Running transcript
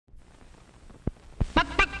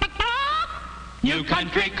New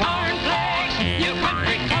Country Cornflakes, New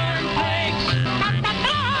Country Cornflakes.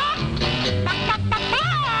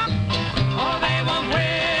 Oh, they won't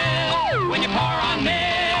wilt when you pour on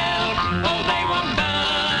milk. Oh, they won't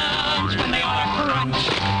bunch when they are crunch.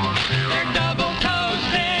 They're double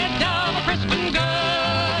toasted, double crisp and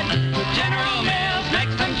good. General Mills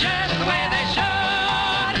makes them just the way they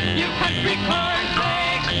should. New Country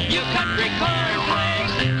Cornflakes, New Country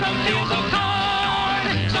Cornflakes. From fields of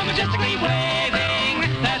corn, so majestically waving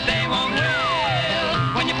that they won't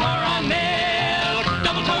wilt when you pour on milk.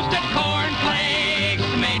 Double toasted cornflakes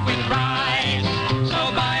made with rice.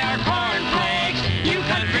 So buy our cornflakes, New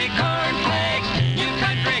Country Cornflakes, New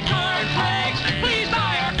Country Cornflakes. Please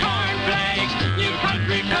buy our cornflakes, New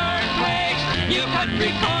Country Cornflakes, New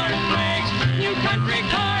Country Cornflakes, New Country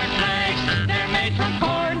Cornflakes. They're made from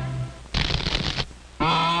corn.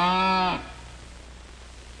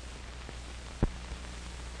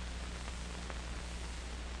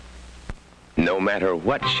 No matter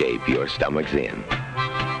what shape your stomach's in.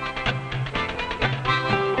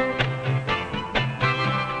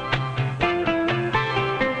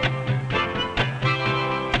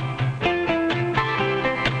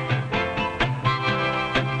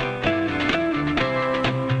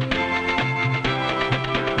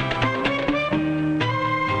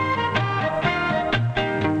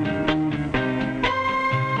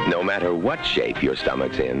 No matter what shape your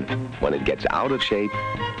stomach's in, when it gets out of shape,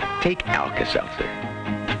 take Alka-Seltzer.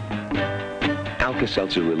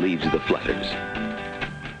 Alka-Seltzer relieves the flutters,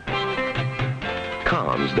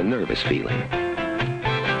 calms the nervous feeling,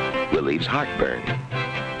 relieves heartburn,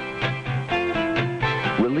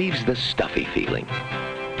 relieves the stuffy feeling,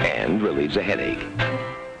 and relieves a headache.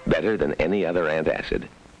 Better than any other antacid.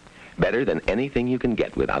 Better than anything you can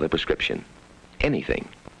get without a prescription. Anything.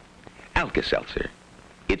 Alka-Seltzer.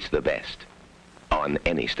 It's the best on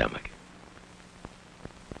any stomach.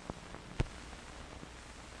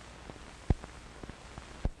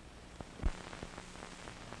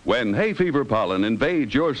 When hay fever pollen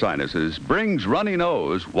invades your sinuses, brings runny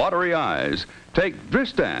nose, watery eyes, take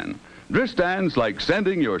Dristan. Dristan's like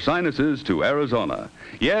sending your sinuses to Arizona.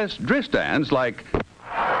 Yes, Dristan's like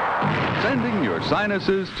sending your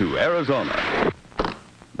sinuses to Arizona.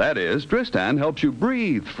 That is, Dristan helps you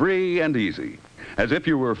breathe free and easy, as if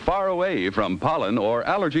you were far away from pollen or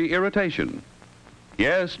allergy irritation.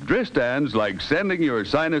 Yes, Dristan's like sending your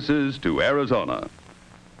sinuses to Arizona.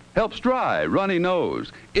 Helps dry, runny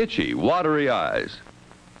nose, itchy, watery eyes.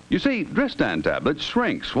 You see, Dristan tablets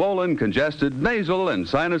shrink swollen, congested nasal and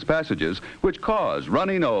sinus passages which cause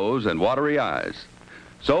runny nose and watery eyes.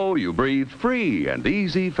 So you breathe free and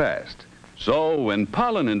easy fast. So when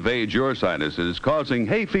pollen invades your sinuses causing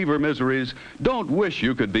hay fever miseries, don't wish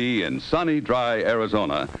you could be in sunny, dry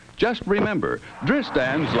Arizona. Just remember,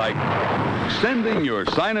 Dristan's like sending your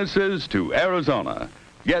sinuses to Arizona.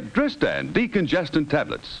 Get Dristan decongestant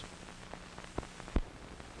tablets.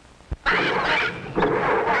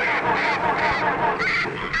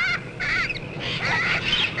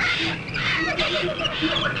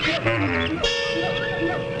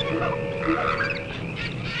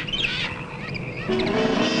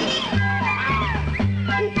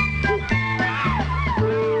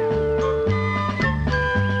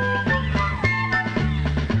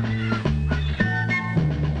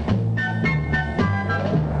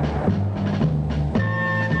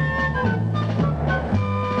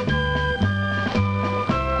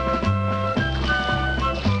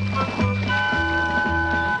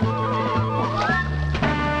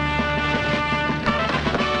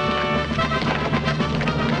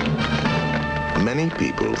 Many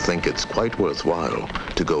people think it's quite worthwhile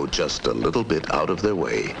to go just a little bit out of their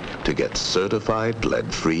way to get certified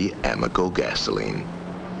lead-free Amoco gasoline.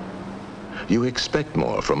 You expect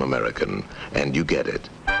more from American, and you get it.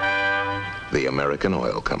 The American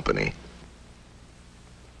Oil Company.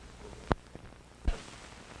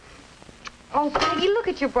 Oh, Peggy, look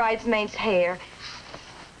at your bridesmaid's hair.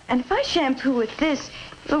 And if I shampoo with this,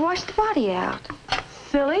 it'll wash the body out.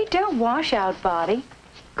 Silly, don't wash out body.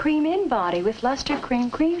 Cream in body with Luster Cream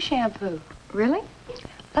Cream shampoo. Really?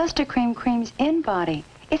 Luster Cream Cream's in body.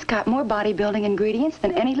 It's got more bodybuilding ingredients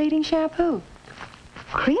than any leading shampoo.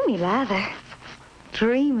 Creamy lather.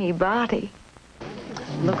 Dreamy body.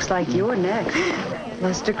 Looks like you're next.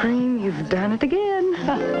 Luster Cream, you've done it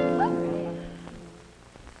again.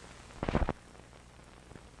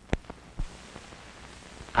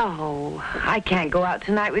 Oh, I can't go out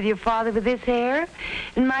tonight with your father with this hair.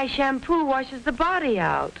 And my shampoo washes the body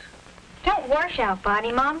out. Don't wash out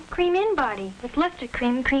body, Mom. Cream in body with Luster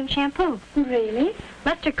Cream Cream shampoo. Really?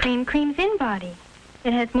 Luster Cream Cream's in body.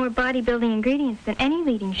 It has more bodybuilding ingredients than any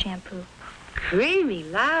leading shampoo. Creamy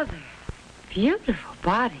lather. Beautiful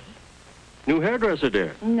body. New hairdresser,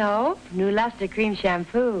 dear. No, new Luster Cream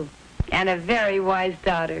shampoo. And a very wise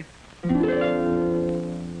daughter.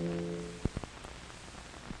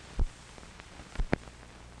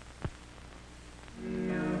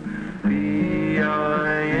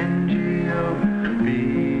 B-I-N-G-O,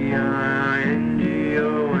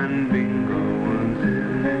 and Bingo was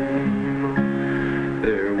his name.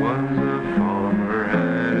 There was a farmer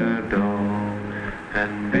had a dog,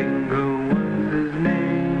 and Bingo was his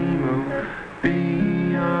name. Oh,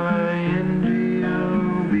 B-I-N-G-O,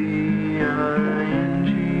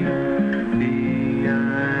 B-I-N-G-O,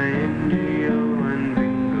 B-I-N-G-O, and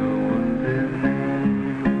Bingo was his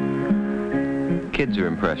name. Kids are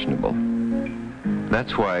impressionable.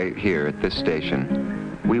 That's why here at this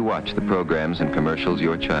station, we watch the programs and commercials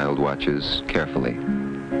your child watches carefully.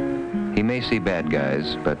 He may see bad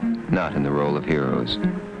guys, but not in the role of heroes.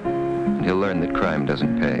 And he'll learn that crime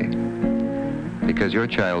doesn't pay. Because your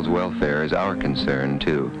child's welfare is our concern,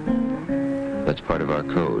 too. That's part of our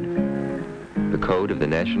code. The code of the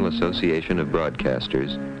National Association of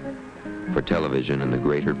Broadcasters for television in the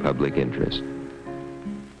greater public interest.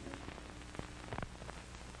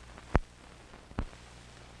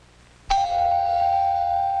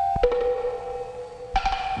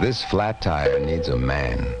 This flat tire needs a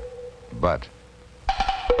man, but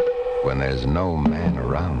when there's no man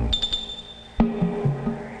around,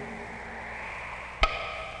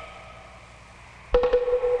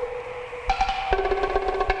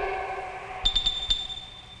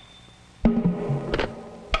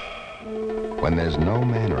 when there's no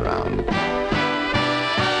man around,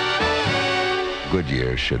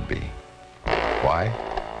 Goodyear should be. Why?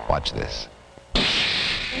 Watch this.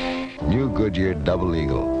 New Goodyear Double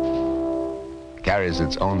Eagle carries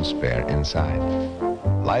its own spare inside.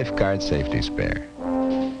 Lifeguard safety spare.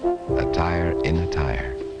 A tire in a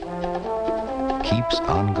tire. Keeps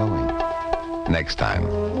on going. Next time,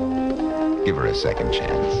 give her a second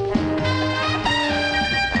chance.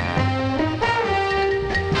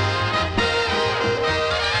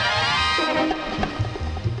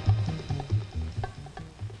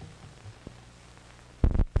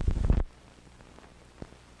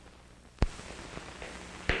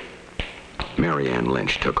 Mary Ann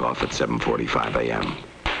Lynch took off at 7:45 a.m.,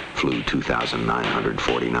 flew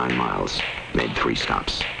 2,949 miles, made 3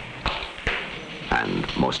 stops. And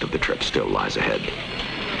most of the trip still lies ahead.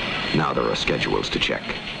 Now there are schedules to check,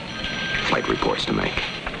 flight reports to make,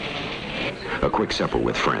 a quick supper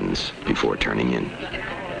with friends before turning in.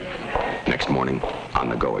 Next morning, on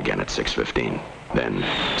the go again at 6:15. Then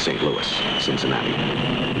St. Louis, Cincinnati,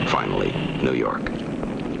 finally New York.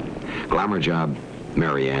 Glamour job.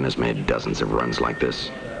 Mary Ann has made dozens of runs like this,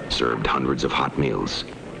 served hundreds of hot meals,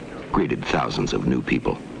 greeted thousands of new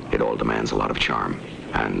people. It all demands a lot of charm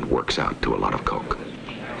and works out to a lot of Coke.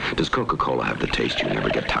 Does Coca-Cola have the taste you never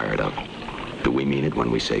get tired of? Do we mean it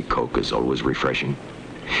when we say Coke is always refreshing?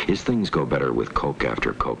 Is things go better with Coke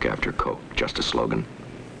after Coke after Coke just a slogan?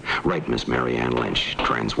 Write Miss Mary Ann Lynch,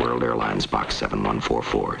 Trans World Airlines, Box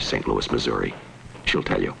 7144, St. Louis, Missouri. She'll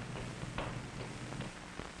tell you.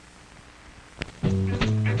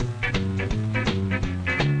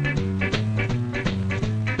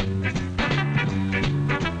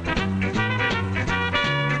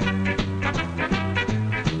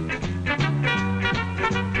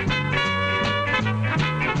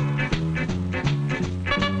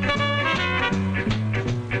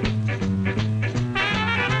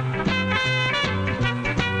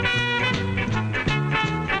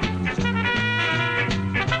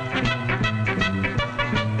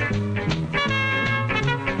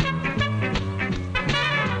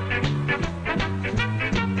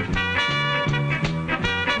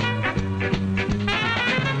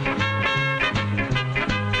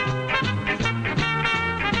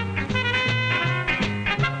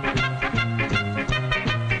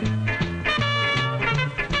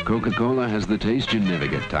 Coca-Cola has the taste you never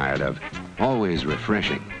get tired of. Always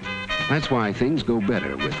refreshing. That's why things go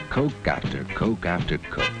better with Coke after Coke after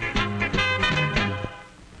Coke.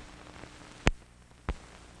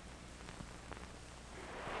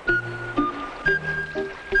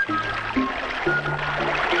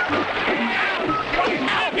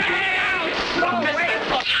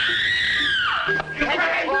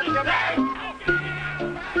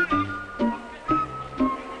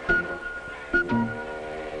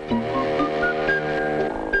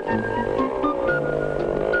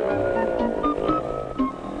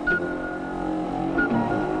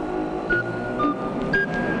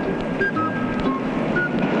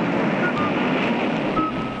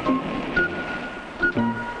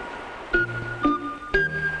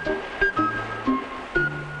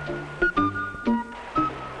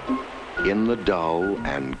 In the dull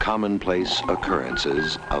and commonplace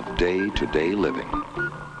occurrences of day-to-day living,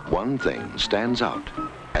 one thing stands out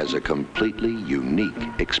as a completely unique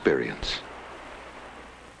experience.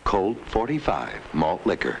 Colt 45 malt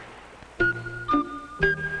liquor.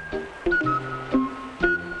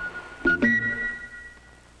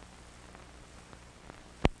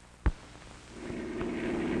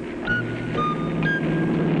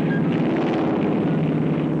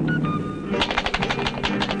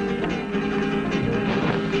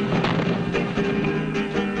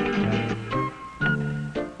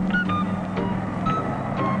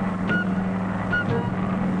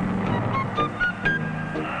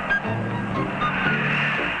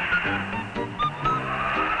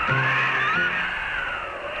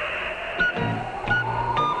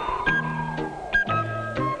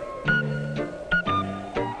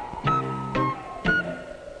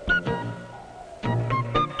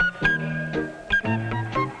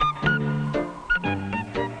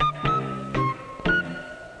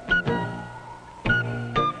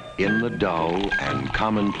 In the dull and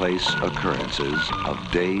commonplace occurrences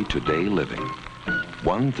of day-to-day living,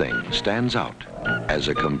 one thing stands out as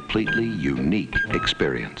a completely unique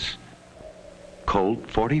experience. Colt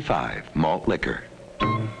 45 malt liquor.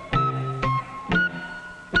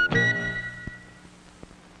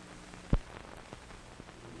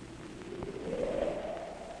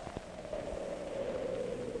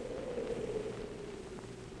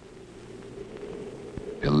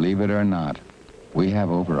 Believe it or not, we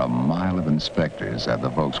have over a mile of inspectors at the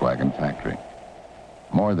Volkswagen factory.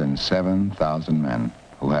 More than 7,000 men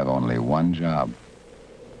who have only one job: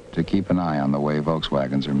 to keep an eye on the way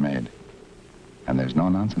Volkswagens are made. And there's no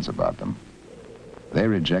nonsense about them. They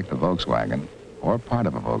reject a Volkswagen, or part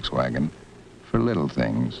of a Volkswagen, for little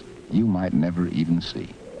things you might never even see.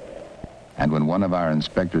 And when one of our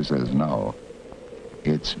inspectors says no,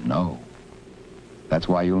 it's no. That's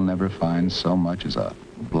why you'll never find so much as a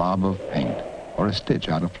blob of paint or a stitch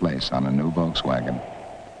out of place on a new Volkswagen.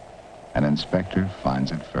 An inspector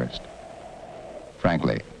finds it first.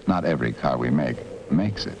 Frankly, not every car we make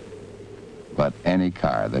makes it. But any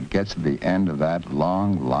car that gets to the end of that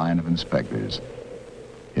long line of inspectors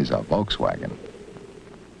is a Volkswagen.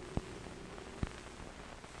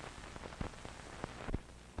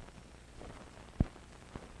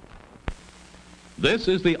 This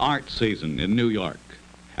is the art season in New York.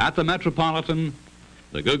 At the Metropolitan,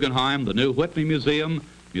 the Guggenheim, the new Whitney Museum,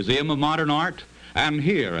 Museum of Modern Art, and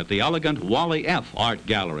here at the elegant Wally F. Art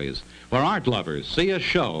Galleries, where art lovers see a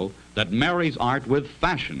show that marries art with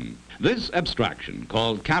fashion. This abstraction,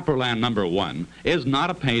 called Caperland No. 1, is not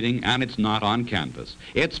a painting and it's not on canvas.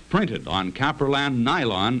 It's printed on Caperland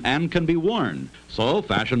nylon and can be worn. So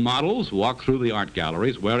fashion models walk through the art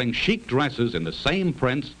galleries wearing chic dresses in the same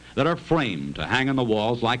prints that are framed to hang on the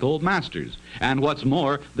walls like old masters. And what's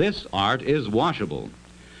more, this art is washable.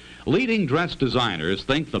 Leading dress designers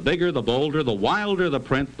think the bigger, the bolder, the wilder the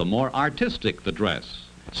print, the more artistic the dress,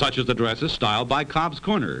 such as the dresses styled by Cobb's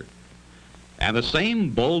Corner. And the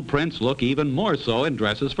same bold prints look even more so in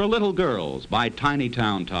dresses for little girls by Tiny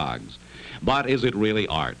Town Togs. But is it really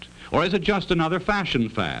art? Or is it just another fashion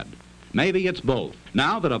fad? Maybe it's both.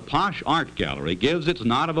 Now that a posh art gallery gives its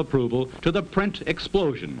nod of approval to the print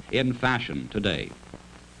explosion in fashion today.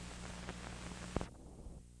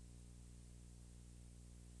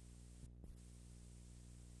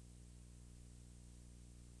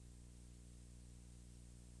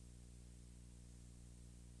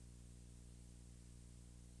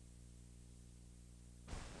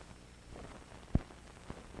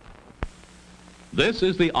 This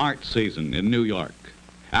is the art season in New York.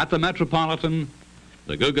 At the Metropolitan,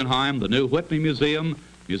 the Guggenheim, the new Whitney Museum,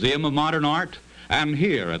 Museum of Modern Art, and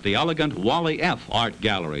here at the elegant Wally F. Art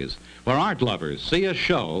Galleries, where art lovers see a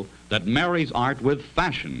show that marries art with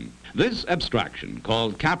fashion. This abstraction,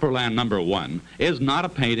 called Caperland No. 1, is not a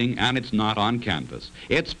painting and it's not on canvas.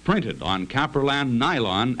 It's printed on Caperland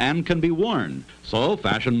nylon and can be worn. So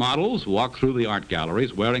fashion models walk through the art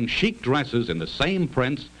galleries wearing chic dresses in the same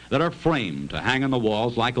prints that are framed to hang on the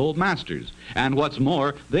walls like old masters. And what's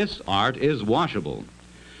more, this art is washable.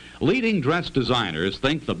 Leading dress designers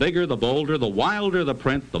think the bigger, the bolder, the wilder the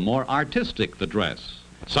print, the more artistic the dress,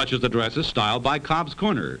 such as the dresses styled by Cobb's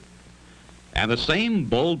Corner. And the same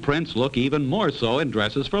bold prints look even more so in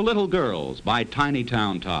dresses for little girls by Tiny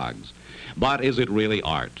Town Togs. But is it really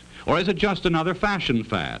art? Or is it just another fashion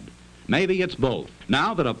fad? Maybe it's both.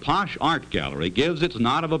 Now that a posh art gallery gives its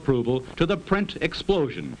nod of approval to the print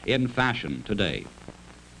explosion in fashion today.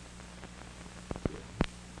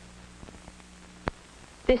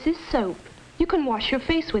 This is soap. You can wash your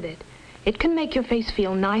face with it. It can make your face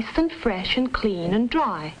feel nice and fresh and clean and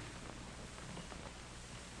dry.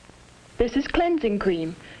 This is cleansing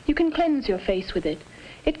cream. You can cleanse your face with it.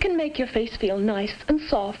 It can make your face feel nice and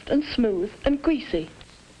soft and smooth and greasy.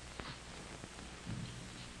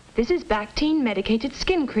 This is Bactine medicated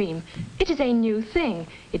skin cream. It is a new thing.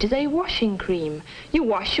 It is a washing cream. You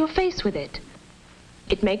wash your face with it.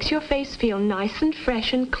 It makes your face feel nice and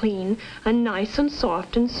fresh and clean and nice and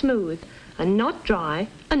soft and smooth and not dry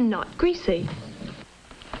and not greasy.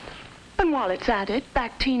 And while it's at it,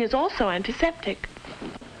 Bactine is also antiseptic.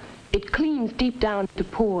 It cleans deep down to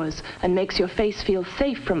pores and makes your face feel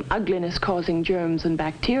safe from ugliness-causing germs and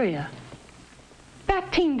bacteria.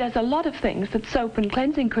 Bactine does a lot of things that soap and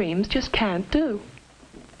cleansing creams just can't do.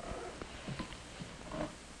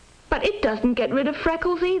 But it doesn't get rid of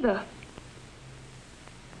freckles either.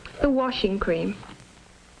 The washing cream.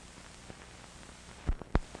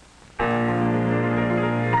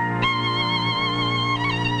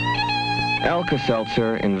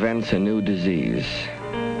 Alka-Seltzer invents a new disease,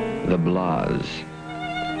 the blahs.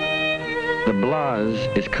 The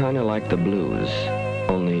blahs is kind of like the blues,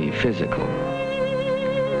 only physical.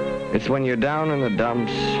 It's when you're down in the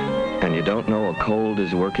dumps and you don't know a cold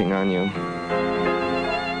is working on you.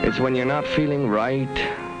 It's when you're not feeling right,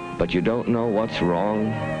 but you don't know what's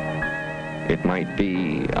wrong. It might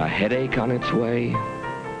be a headache on its way,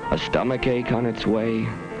 a stomach ache on its way.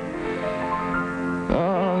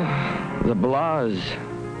 Oh, the blahs.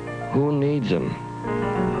 Who needs them?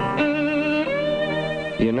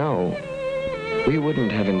 You know, we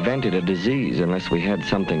wouldn't have invented a disease unless we had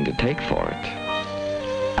something to take for it.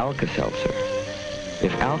 Alka-Seltzer.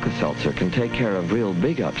 If Alka-Seltzer can take care of real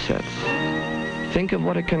big upsets, think of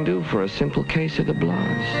what it can do for a simple case of the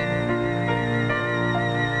blahs.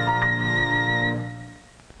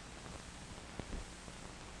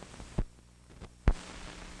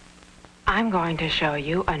 I'm going to show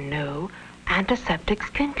you a new antiseptic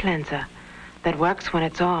skin cleanser that works when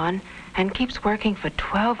it's on and keeps working for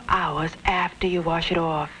 12 hours after you wash it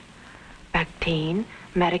off. Bactine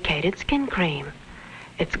medicated skin cream.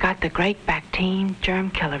 It's got the great Bactine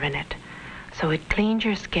germ killer in it, so it cleans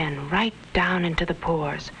your skin right down into the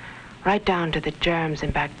pores, right down to the germs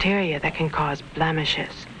and bacteria that can cause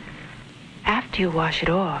blemishes. After you wash it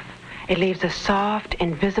off, it leaves a soft,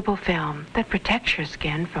 invisible film that protects your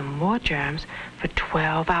skin from more germs for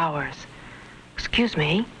 12 hours. Excuse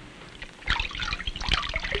me.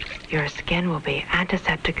 Your skin will be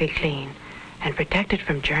antiseptically clean and protected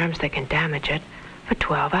from germs that can damage it for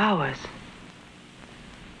 12 hours.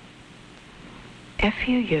 If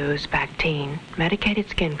you use Bactine medicated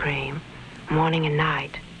skin cream morning and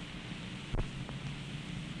night,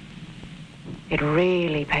 it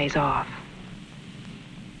really pays off.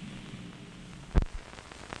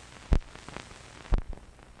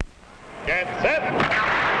 Get set!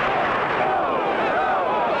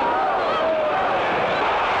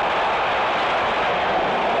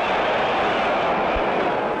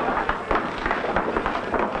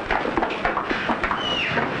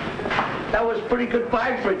 That was pretty good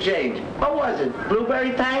vibe for a change. What was it?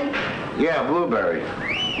 Blueberry tang? Yeah, blueberry.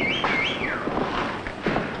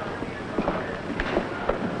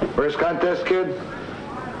 First contest, kid?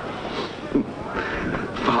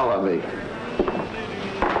 Follow me.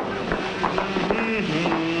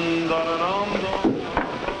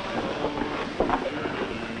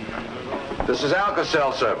 This is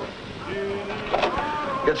Alka-Seltzer.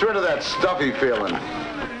 Gets rid of that stuffy feeling.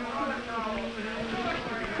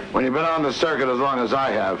 When you've been on the circuit as long as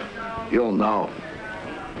I have, you'll know.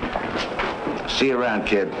 See you around,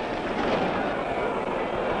 kid.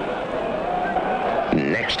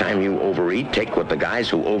 Next time you overeat, take what the guys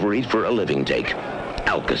who overeat for a living take.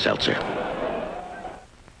 Alka-Seltzer.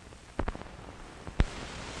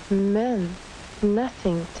 Man,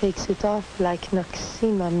 nothing takes it off like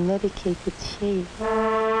Noxzema medicated shave.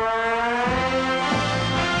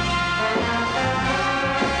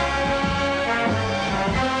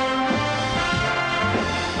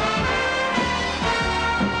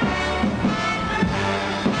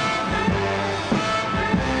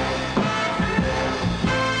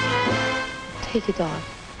 Take it off.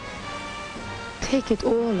 Take it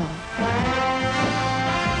all off.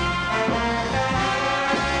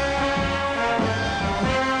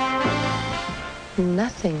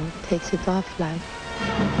 Nothing takes it off like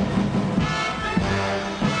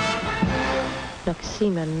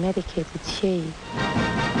Noxzema medicated shave.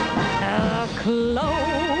 The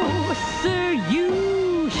closer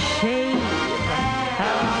you shave,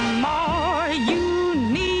 the more you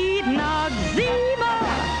need Noxzema.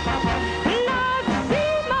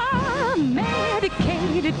 Noxzema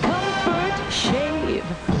medicated comfort shave.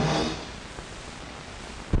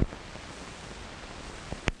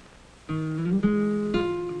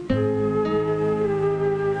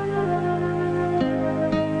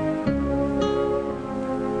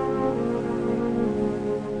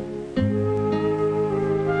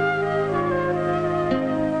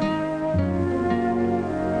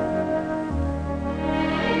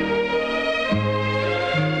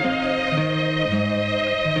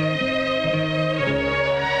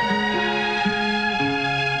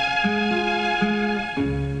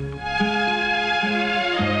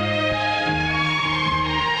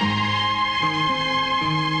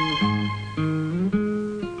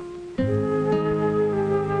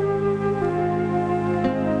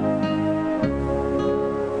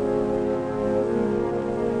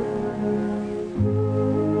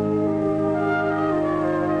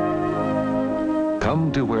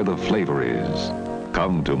 Come to where the flavor is.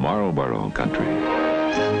 Come to Marlboro Country.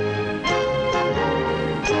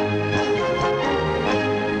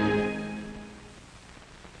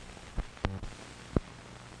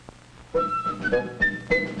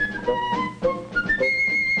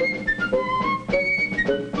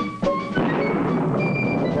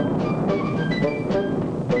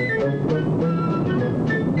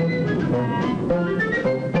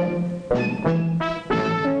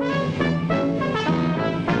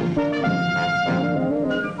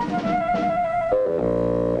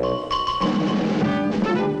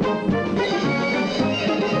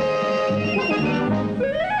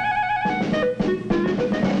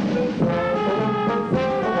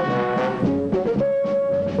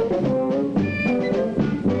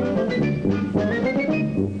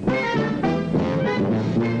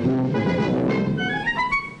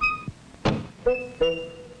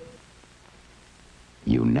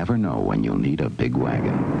 You never know when you'll need a big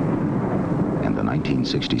wagon. And the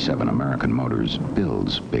 1967 American Motors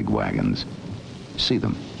builds big wagons. See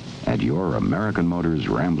them at your American Motors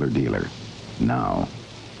Rambler dealer now.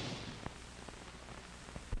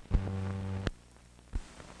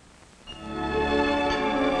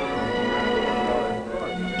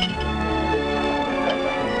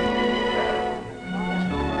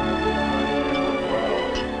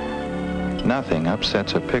 Nothing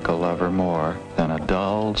upsets a pickle lover more than a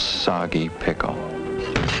dull, soggy pickle.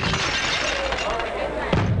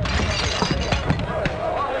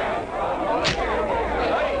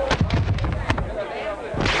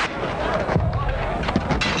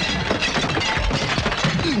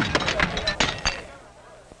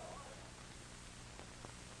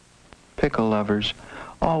 Pickle lovers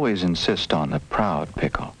always insist on the proud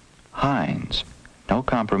pickle. Heinz. No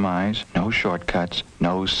compromise, no shortcuts,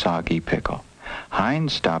 no soggy pickle.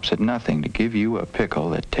 Heinz stops at nothing to give you a pickle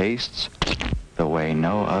that tastes the way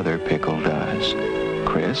no other pickle does.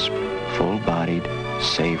 Crisp, full-bodied,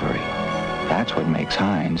 savory. That's what makes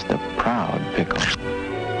Heinz the proud pickle.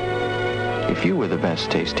 If you were the best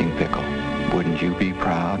tasting pickle, wouldn't you be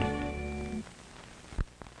proud?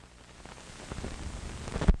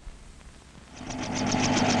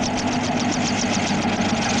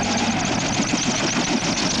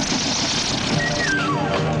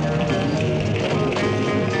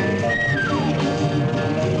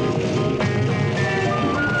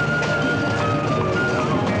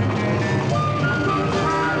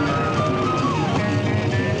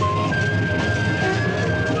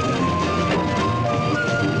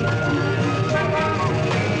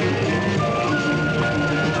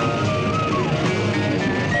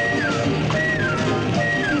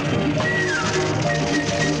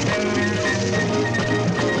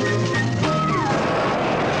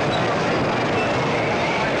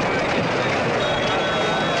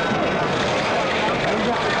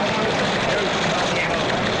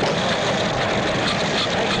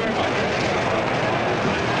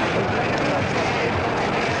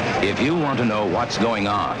 If you want to know what's going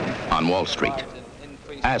on Wall Street,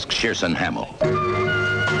 ask Shearson Hamill.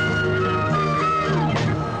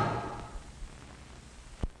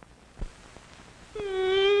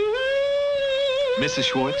 Mrs.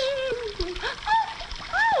 Schwartz?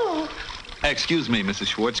 Oh, Excuse me, Mrs.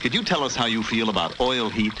 Schwartz. Could you tell us how you feel about oil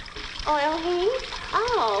heat? oil heat?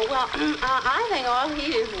 Oh, well, I think oil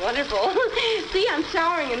heat is wonderful. See, I'm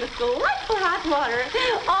showering in the school right for hot water.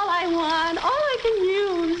 All I want, all I can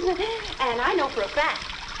use. And I know for a fact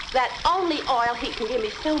that only oil heat can give me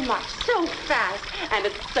so much, so fast, and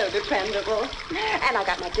it's so dependable. And I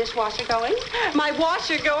got my dishwasher going, my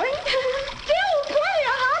washer going. Still plenty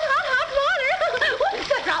of hot water.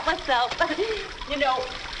 Whoops, I dropped myself. You know,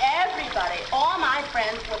 everybody, all my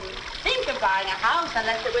friends wouldn't think of buying a house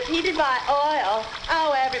unless it was heated by oil.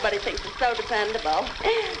 Oh, everybody thinks it's so dependable.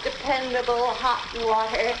 Dependable hot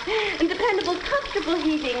water and dependable comfortable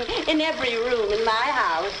heating in every room in my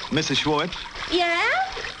house. Mrs. Schwartz? Yeah?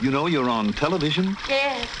 You know you're on television?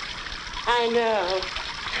 Yes, I know.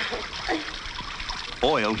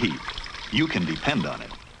 Oil heat. You can depend on it.